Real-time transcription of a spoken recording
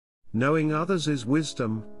knowing others is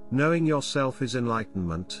wisdom, knowing yourself is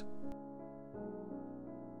enlightenment.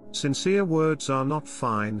 Sincere words are not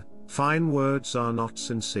fine, fine words are not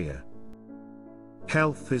sincere.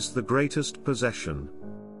 Health is the greatest possession.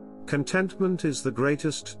 Contentment is the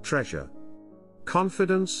greatest treasure.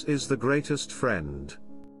 Confidence is the greatest friend.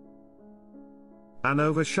 An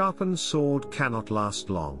over-sharpened sword cannot last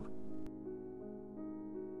long.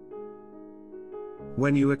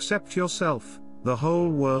 When you accept yourself, the whole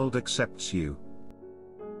world accepts you.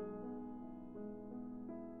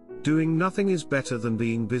 Doing nothing is better than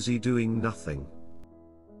being busy doing nothing.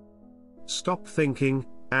 Stop thinking,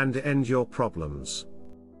 and end your problems.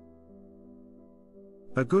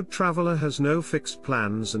 A good traveler has no fixed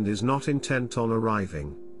plans and is not intent on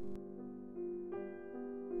arriving.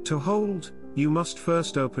 To hold, you must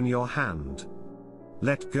first open your hand.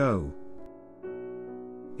 Let go.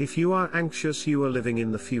 If you are anxious, you are living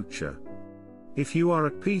in the future. If you are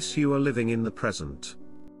at peace, you are living in the present.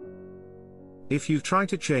 If you try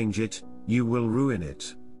to change it, you will ruin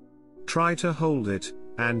it. Try to hold it,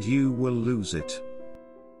 and you will lose it.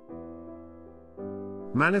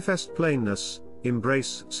 Manifest plainness,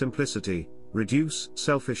 embrace simplicity, reduce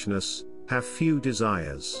selfishness, have few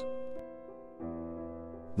desires.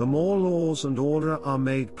 The more laws and order are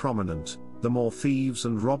made prominent, the more thieves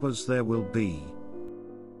and robbers there will be.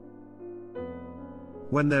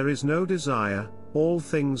 When there is no desire, all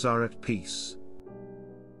things are at peace.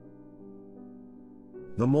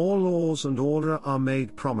 The more laws and order are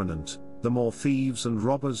made prominent, the more thieves and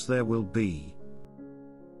robbers there will be.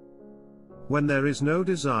 When there is no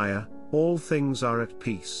desire, all things are at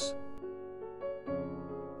peace.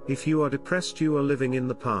 If you are depressed, you are living in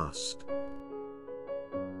the past.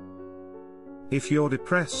 If you're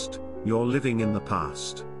depressed, you're living in the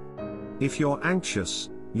past. If you're anxious,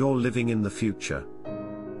 you're living in the future.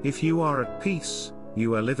 If you are at peace,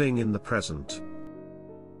 you are living in the present.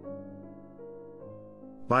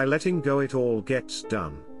 By letting go, it all gets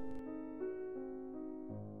done.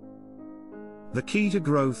 The key to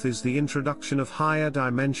growth is the introduction of higher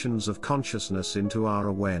dimensions of consciousness into our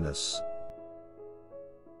awareness.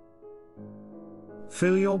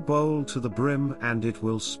 Fill your bowl to the brim and it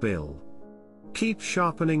will spill. Keep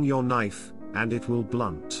sharpening your knife, and it will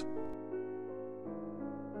blunt.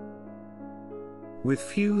 With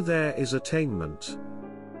few there is attainment.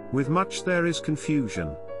 With much there is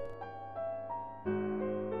confusion.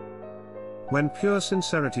 When pure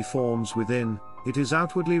sincerity forms within, it is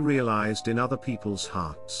outwardly realized in other people's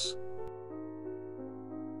hearts.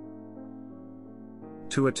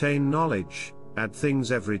 To attain knowledge, add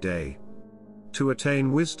things every day. To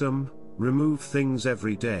attain wisdom, remove things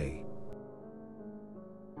every day.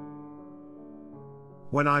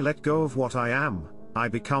 When I let go of what I am, I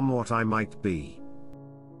become what I might be.